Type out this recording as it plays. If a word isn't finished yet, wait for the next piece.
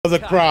The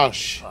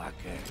crash.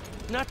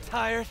 Not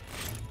tired.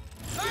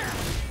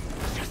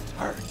 Just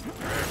hurt.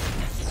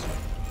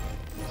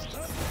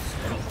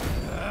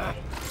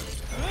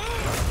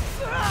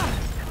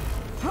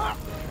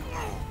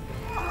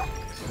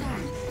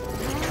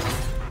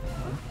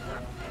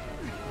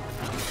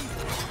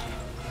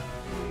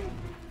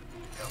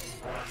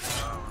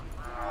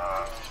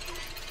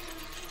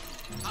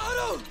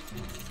 Otto!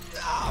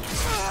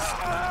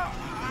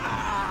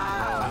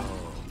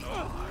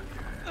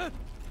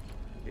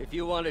 If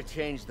you want to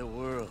change the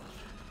world,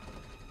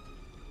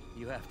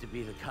 you have to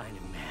be the kind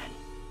of man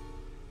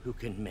who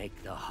can make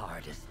the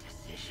hardest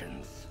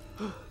decisions.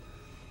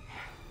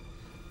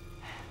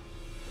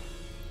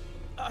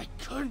 I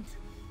couldn't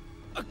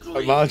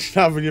agree. Imagine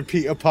having your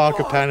Peter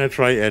Parker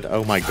penetrated.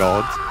 Oh my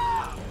god.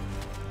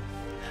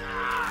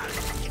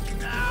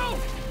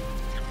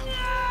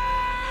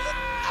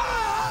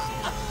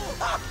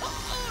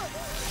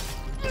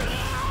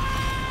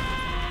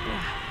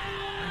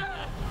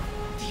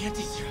 The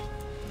anti-serum.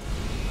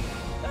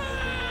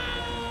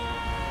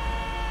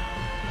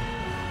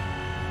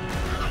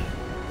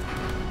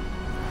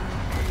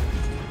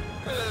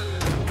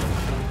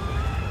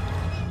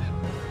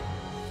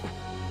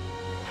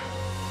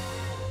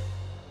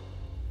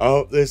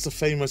 Oh, there's the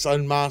famous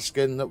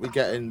unmasking that we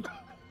get in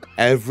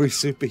every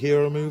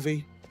superhero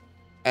movie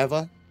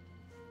ever.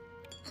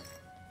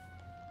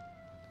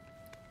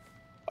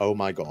 Oh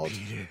my god.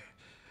 Peter,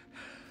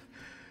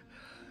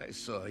 I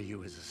saw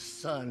you as a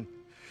son.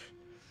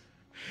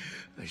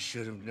 I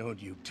should have known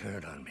you'd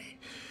turn on me,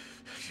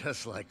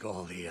 just like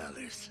all the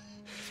others.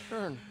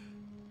 Turn?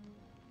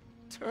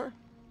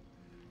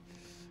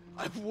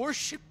 I've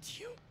worshipped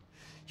you.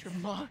 Your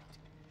mind,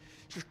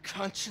 your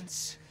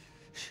conscience,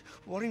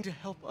 wanting to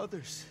help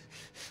others.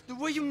 The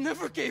way you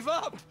never gave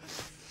up.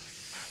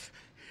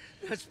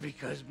 That's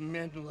because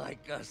men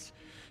like us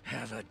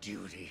have a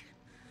duty,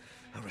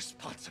 a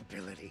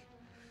responsibility,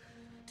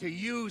 to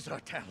use our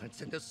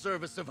talents in the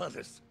service of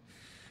others.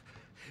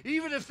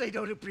 Even if they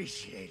don't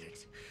appreciate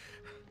it,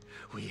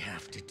 we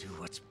have to do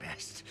what's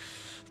best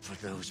for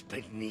those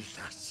beneath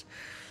us,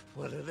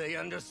 whether they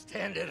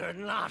understand it or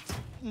not.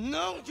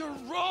 No, you're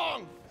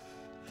wrong!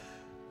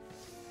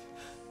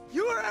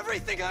 You are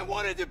everything I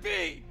wanted to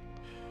be!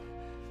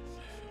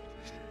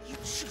 You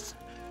just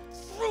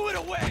threw it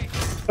away!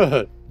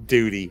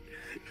 Duty.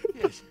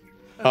 Yes.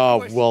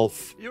 Oh,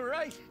 Wolf. You're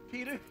right,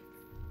 Peter.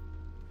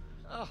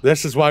 Oh,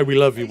 this is why we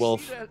love you, I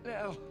Wolf. see that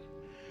now.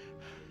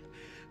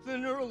 The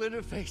neural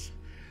interface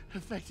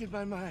affected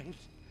my mind.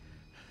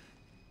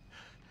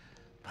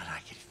 But I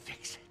can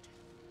fix it.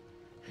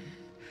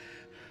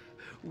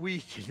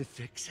 We can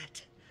fix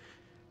it.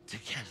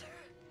 Together.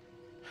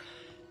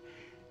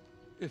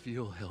 If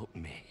you'll help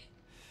me.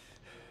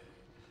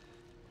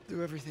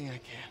 Do everything I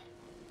can.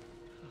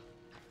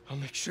 I'll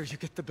make sure you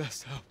get the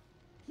best help.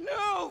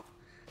 No!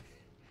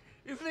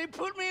 If they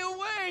put me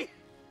away,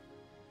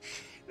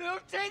 they'll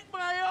take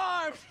my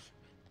arms!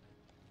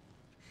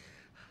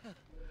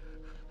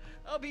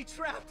 I'll be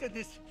trapped in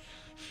this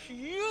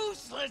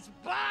useless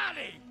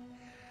body!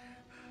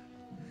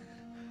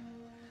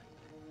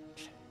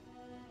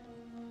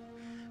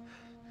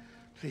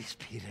 Please,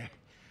 Peter.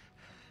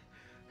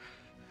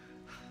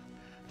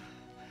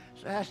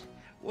 That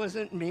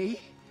wasn't me.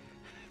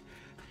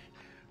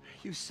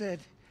 You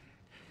said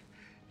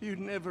you'd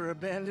never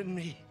abandon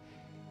me.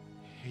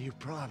 You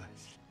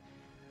promised.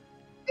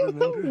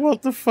 Remember?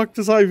 What the fuck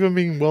does that even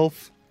mean,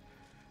 Wolf?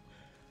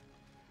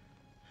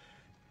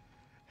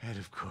 And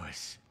of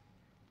course,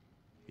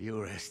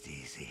 you rest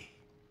easy,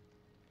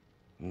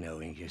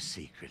 knowing your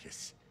secret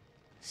is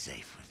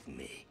safe with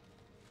me.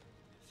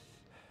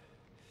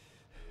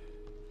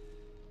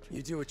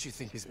 You do what you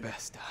think is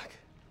best, Doc.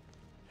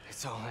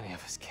 It's all any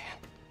of us can.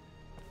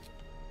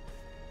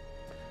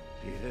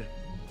 Peter?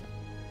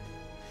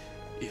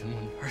 Even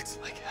when it hurts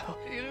like hell.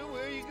 Peter,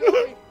 where are you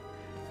going?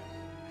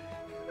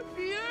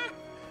 Peter?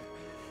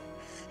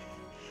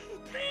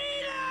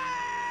 Peter!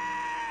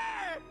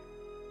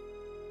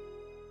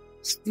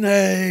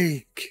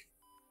 Snake!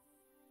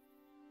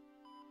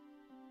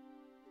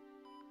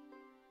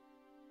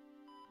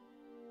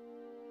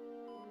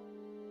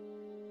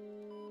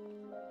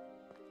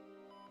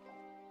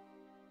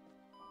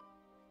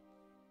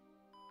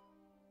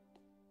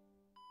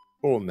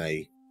 Or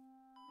me.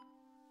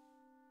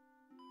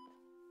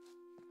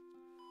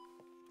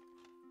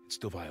 It's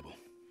still viable.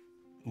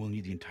 We'll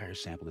need the entire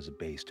sample as a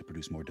base to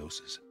produce more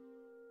doses.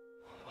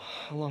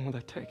 How long will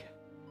that take?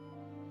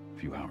 A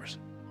few hours.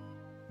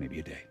 Maybe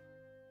a day.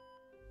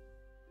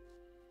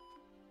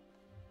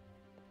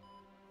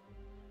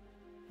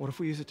 What if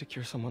we use it to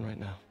cure someone right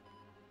now?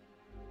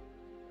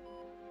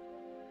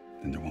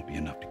 Then there won't be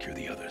enough to cure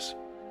the others.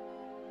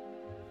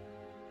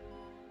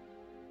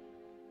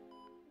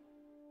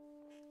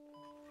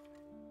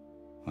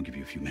 I'll give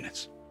you a few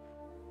minutes.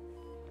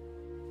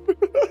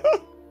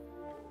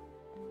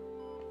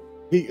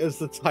 He is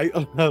the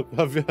title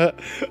of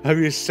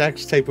your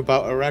sex tape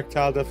about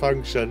erectile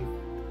dysfunction.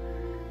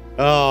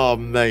 Oh,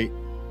 mate.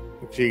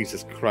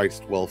 Jesus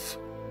Christ, Wolf.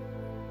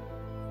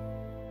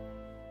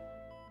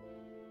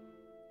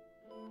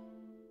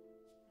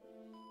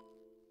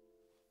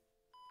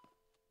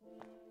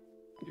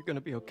 You're gonna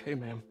be okay,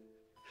 ma'am.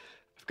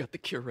 I've got the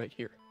cure right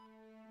here.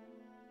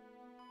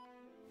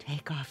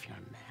 Take off your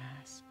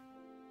mask.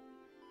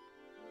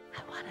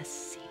 I want to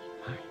see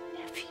my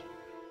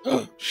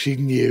nephew. She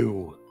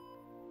knew.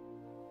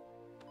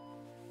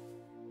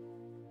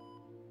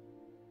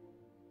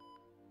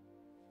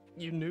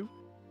 You knew?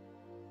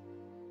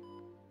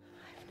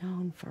 I've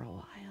known for a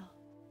while.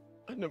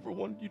 I never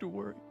wanted you to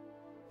worry.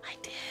 I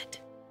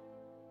did.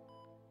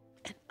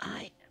 And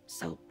I am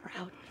so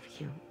proud of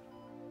you.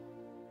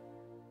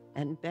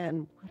 And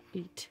Ben would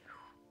be too.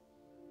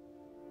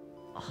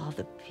 All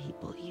the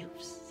people you've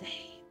saved.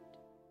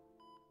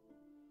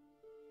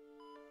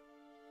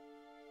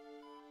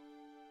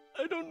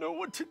 I don't know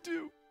what to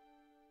do.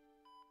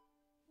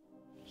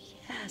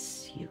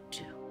 Yes, you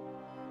do.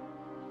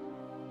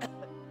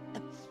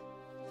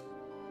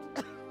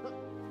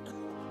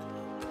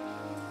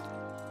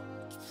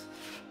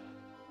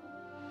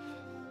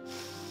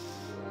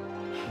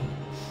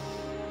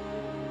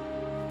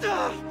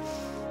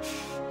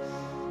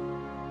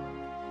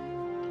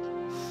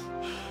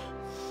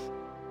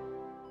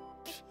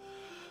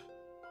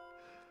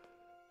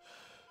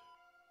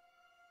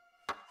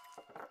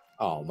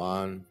 Oh,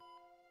 man.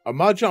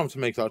 Imagine having to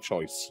make that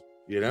choice,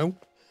 you know?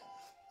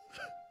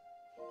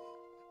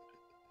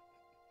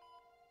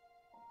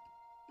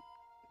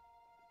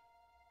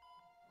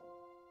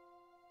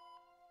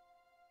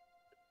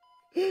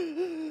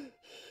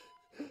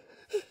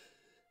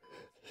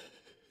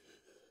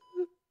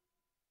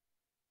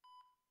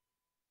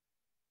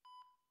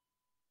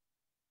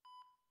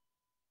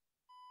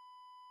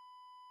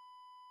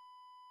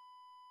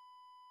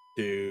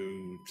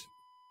 Dude.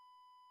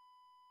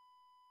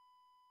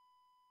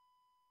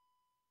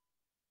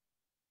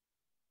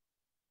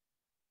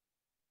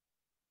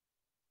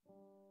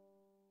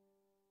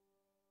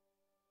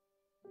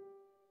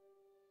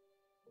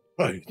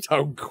 Right,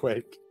 down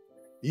quick.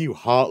 You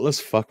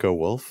heartless fucker,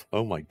 Wolf.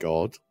 Oh my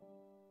god.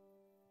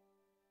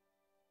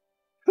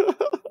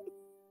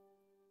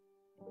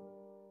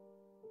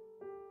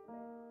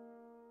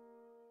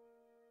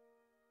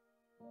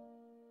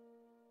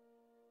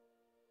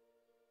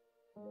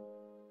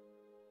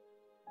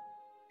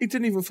 He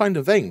didn't even find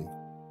a vein.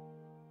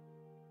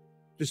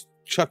 Just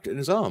chucked it in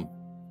his arm.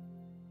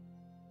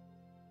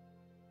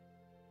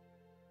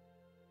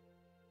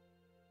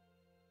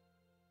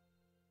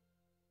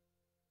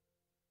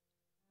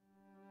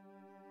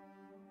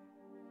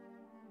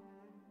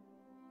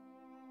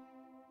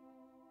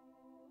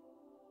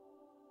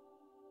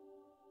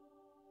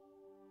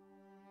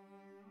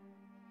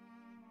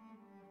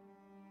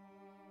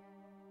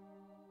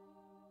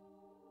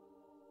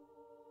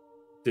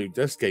 Dude,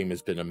 this game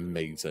has been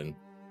amazing.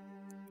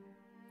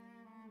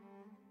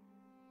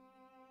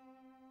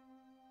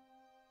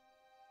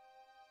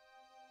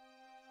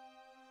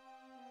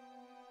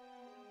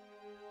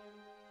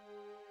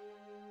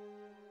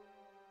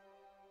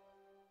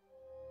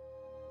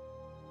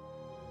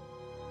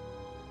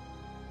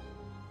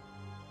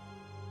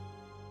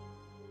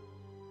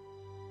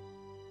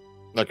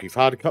 Like, we've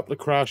had a couple of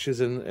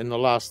crashes in the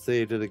last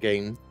third of the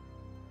game,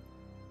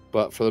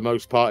 but for the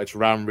most part, it's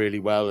ran really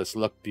well. It's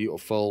looked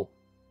beautiful.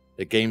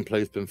 The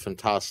gameplay's been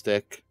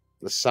fantastic.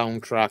 The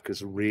soundtrack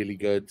is really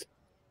good.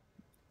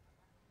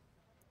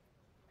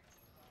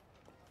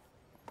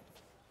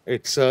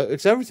 It's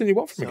everything you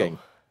want from a game.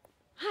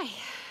 Hi,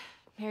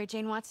 Mary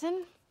Jane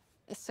Watson,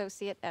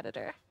 Associate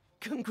Editor.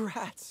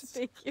 Congrats.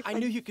 Thank you. I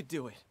knew you could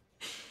do it.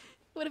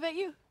 What about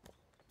you?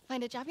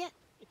 Find a job yet?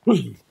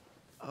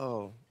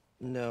 Oh,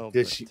 no,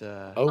 Did but, she...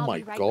 Oh I'll my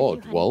be right with god,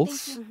 you, honey. Wolf.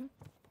 Thank you.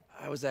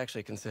 I was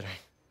actually considering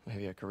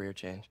maybe a career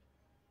change.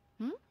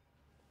 Hmm?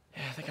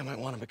 Yeah, I think I might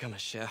want to become a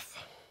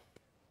chef.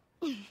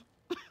 I'm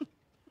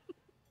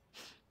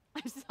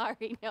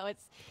sorry, no,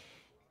 it's...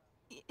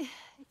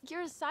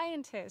 You're a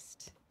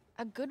scientist.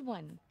 A good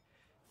one.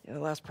 Yeah,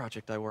 the last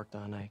project I worked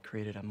on, I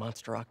created a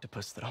monster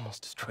octopus that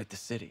almost destroyed the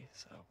city,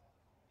 so...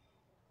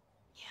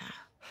 Yeah.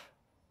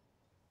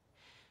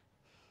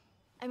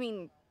 I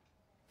mean,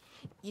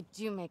 you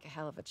do make a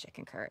hell of a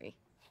chicken curry.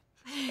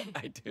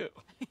 I do.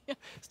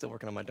 Still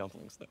working on my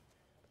dumplings, though.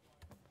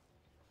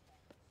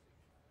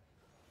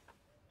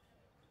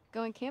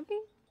 Going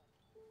camping?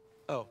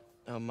 Oh,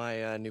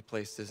 my new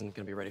place isn't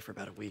gonna be ready for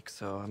about a week,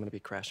 so I'm gonna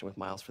be crashing with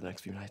Miles for the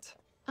next few nights.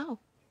 Oh.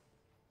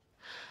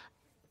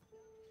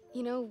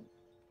 You know,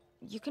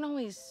 you can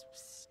always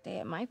stay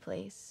at my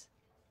place.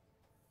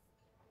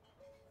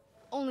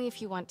 Only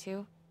if you want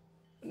to.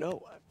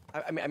 No,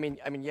 I mean,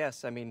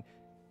 yes. I mean,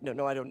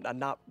 no, I don't. I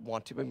not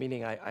want to. But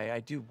meaning, I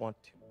do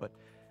want to, but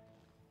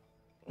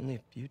only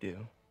if you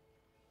do.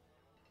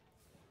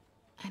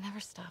 I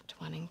never stopped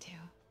wanting to.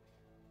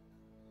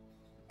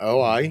 Oh,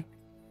 aye.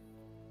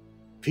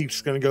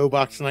 Pete's gonna go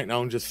back tonight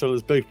now and just fill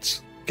his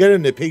boots. Get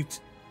in there,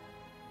 Pete.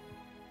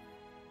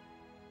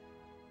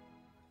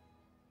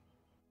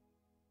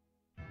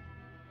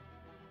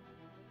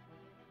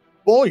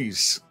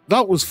 Boys,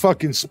 that was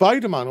fucking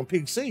Spider-Man on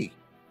PC.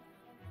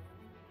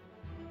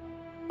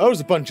 That was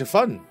a bunch of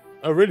fun.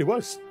 It really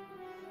was.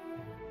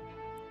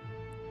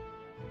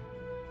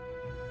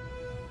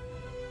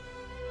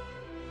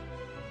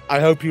 I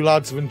hope you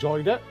lads have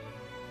enjoyed it.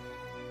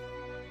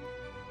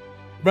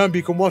 Remember,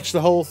 you can watch the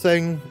whole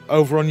thing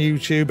over on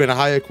YouTube in a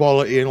higher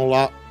quality and all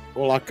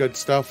that good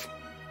stuff.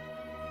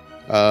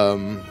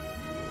 Where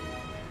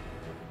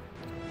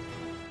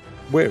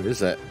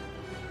is it?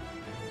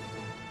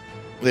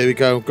 There we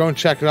go. Go and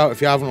check it out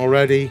if you haven't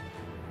already.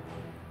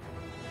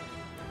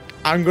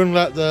 I'm going to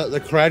let the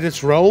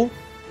credits roll.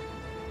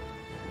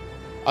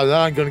 And then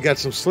I'm going to get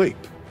some sleep.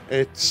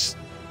 It's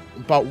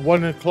about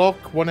 1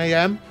 o'clock, 1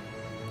 a.m.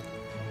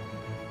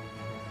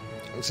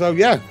 So,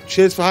 yeah.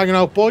 Cheers for hanging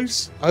out,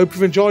 boys. I hope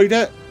you've enjoyed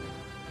it.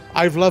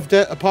 I've loved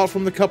it, apart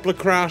from the couple of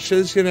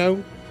crashes, you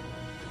know.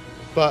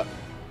 But,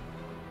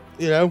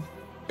 you know,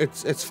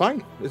 it's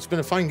fine. It's been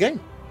a fine game.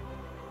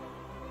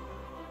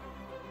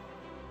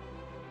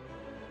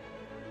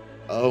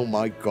 Oh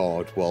my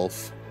god,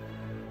 Wolf.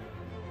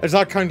 Is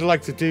that kind of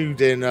like the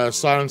dude in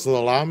Silence of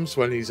the Lambs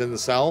when he's in the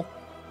cell?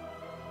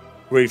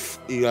 Where he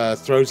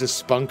throws his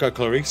spunk at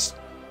Clarice?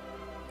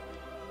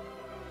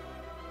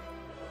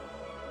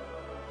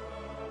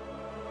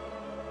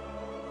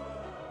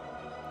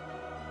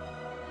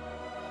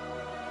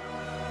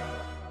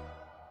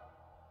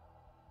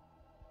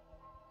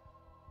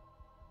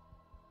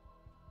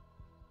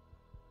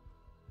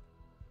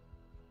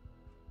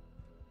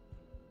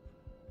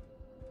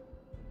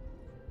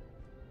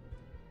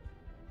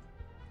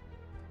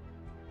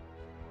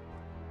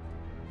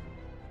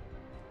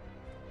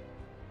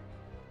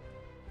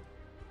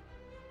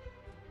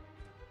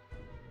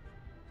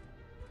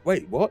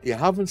 Wait, what? You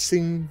haven't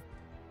seen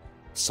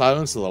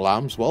Silence of the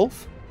Lambs,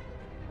 Wolf?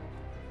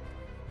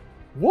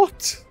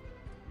 What?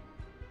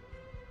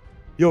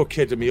 You're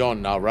kidding me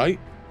on now, right?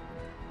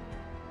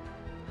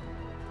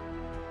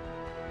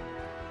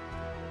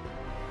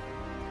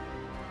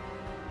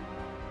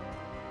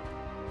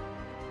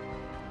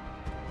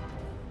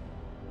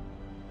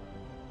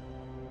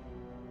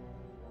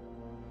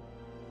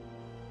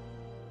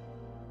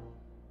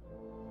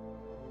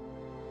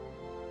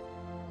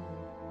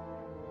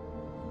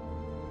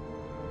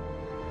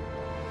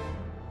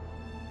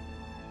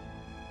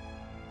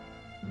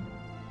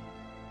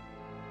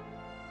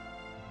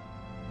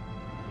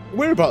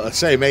 We're about the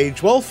same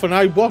age, Wolf, and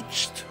I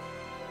watched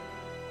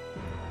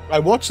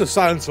The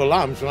Silence of the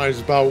Lambs when I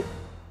was about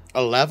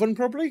 11,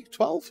 probably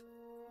 12.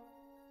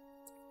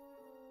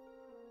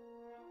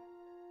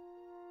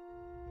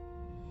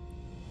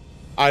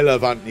 I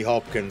love Anthony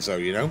Hopkins, though,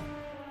 you know.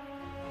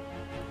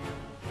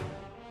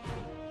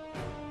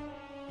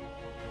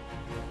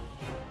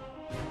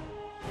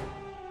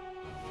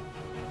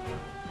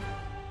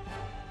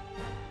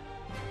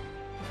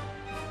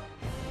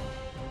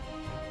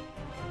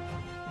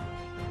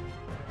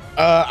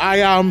 I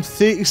am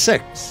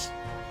 36.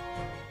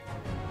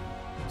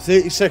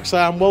 36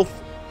 I am, Wolf.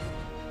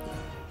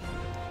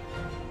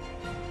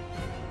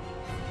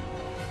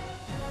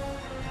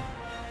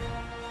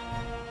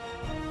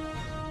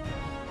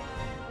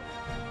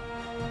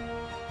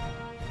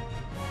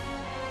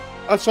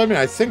 That's what I mean.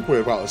 I think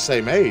we're about the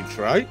same age,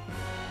 right?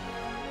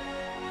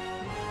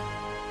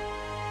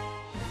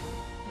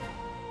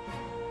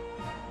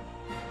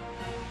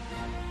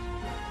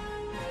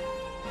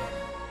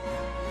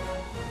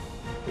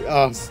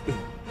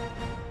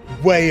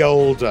 Way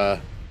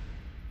older.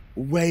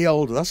 Way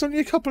older. That's only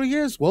a couple of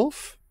years,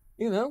 Wolf.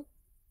 You know?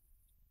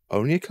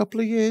 Only a couple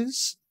of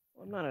years.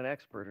 Well, I'm not an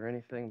expert or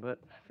anything, but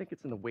I think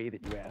it's in the way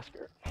that you ask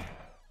her.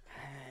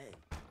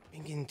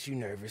 I'm getting too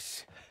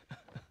nervous.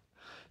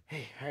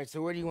 Hey, all right,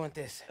 so where do you want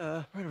this?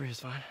 Right over here's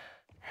fine.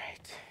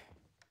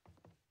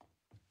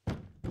 Right.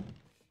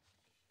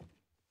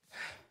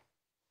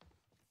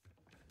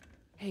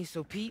 Hey,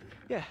 so Pete?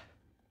 Yeah.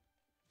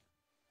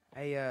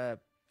 I,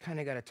 kind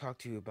of got to talk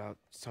to you about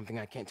something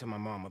I can't tell my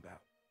mom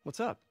about. What's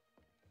up?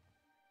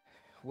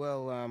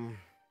 Well,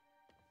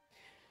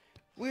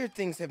 weird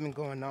things have been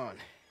going on.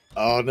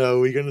 Oh no,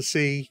 we're gonna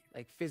see.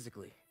 Like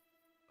physically.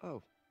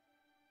 Oh.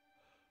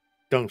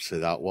 Don't say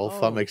that, Wolf.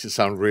 Oh. That makes it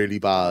sound really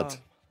bad.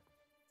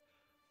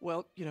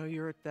 Well, you know,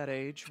 you're at that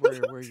age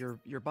where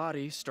your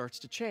body starts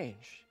to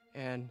change.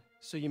 And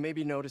so you may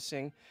be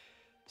noticing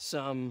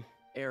some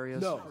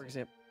areas, No. for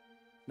example.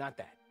 Not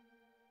that.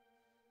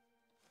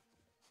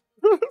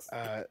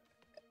 I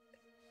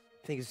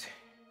think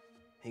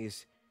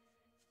it's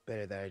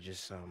better that I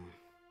just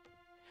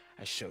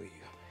I show you.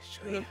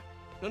 No.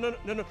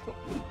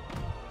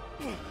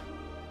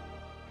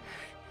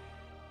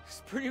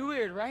 It's pretty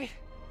weird, right?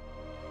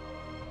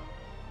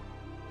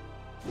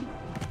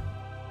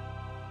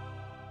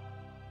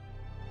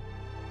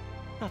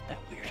 Not that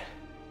weird.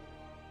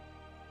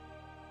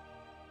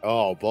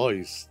 Oh,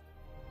 boys.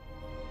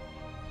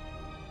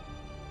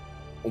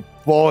 Oh,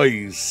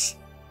 boys.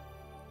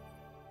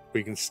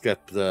 We can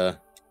skip the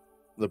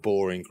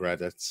boring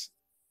credits.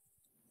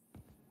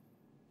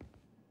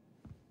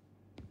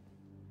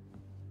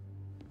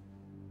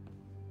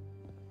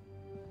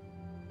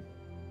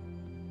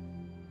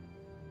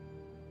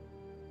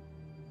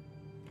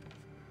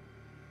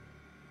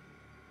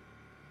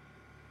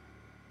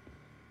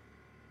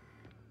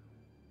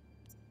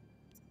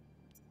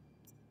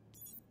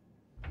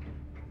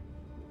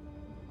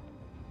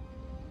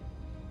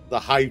 the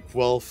hype,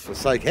 Wolf.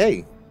 It's like,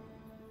 hey,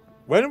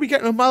 when are we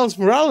getting a Miles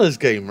Morales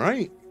game,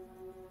 right?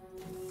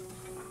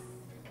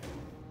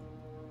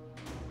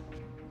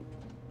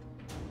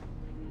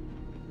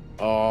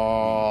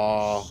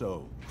 Oh,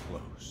 So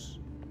close.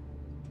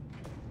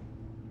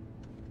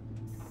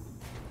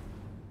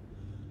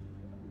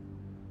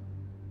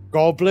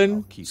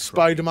 Goblin, keep trying.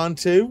 Spider-Man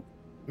 2,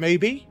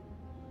 maybe,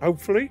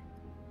 hopefully.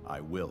 I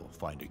will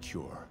find a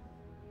cure.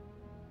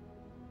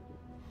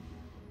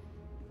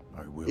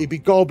 I will. He'd be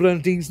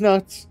gobbling these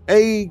nuts.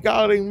 Hey,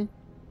 got him.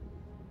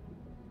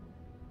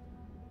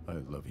 I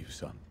love you,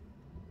 son.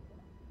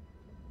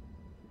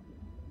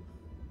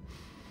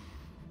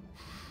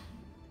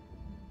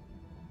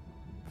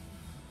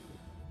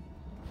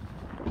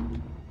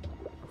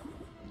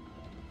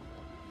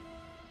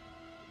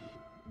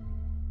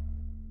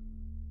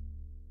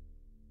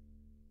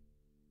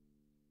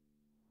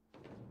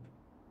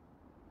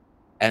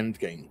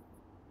 Endgame.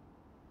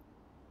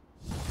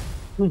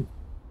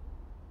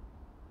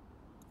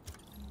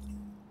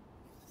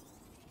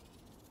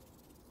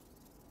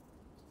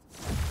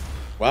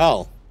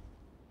 Well.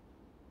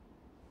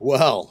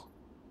 Well.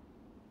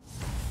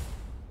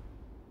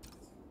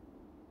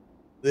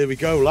 There we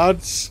go,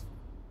 lads.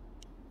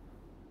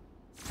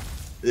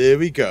 There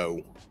we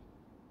go.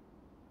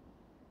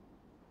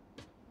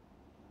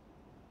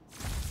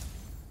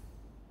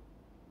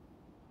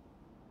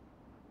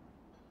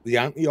 The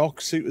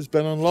anti-ox suit has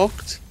been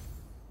unlocked.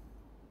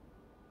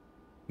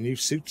 New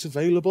suits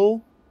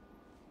available.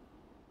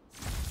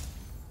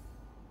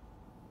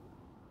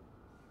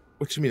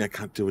 What do you mean I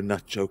can't do a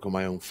nut joke on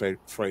my own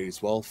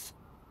phrase, Wolf?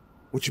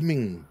 What do you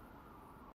mean?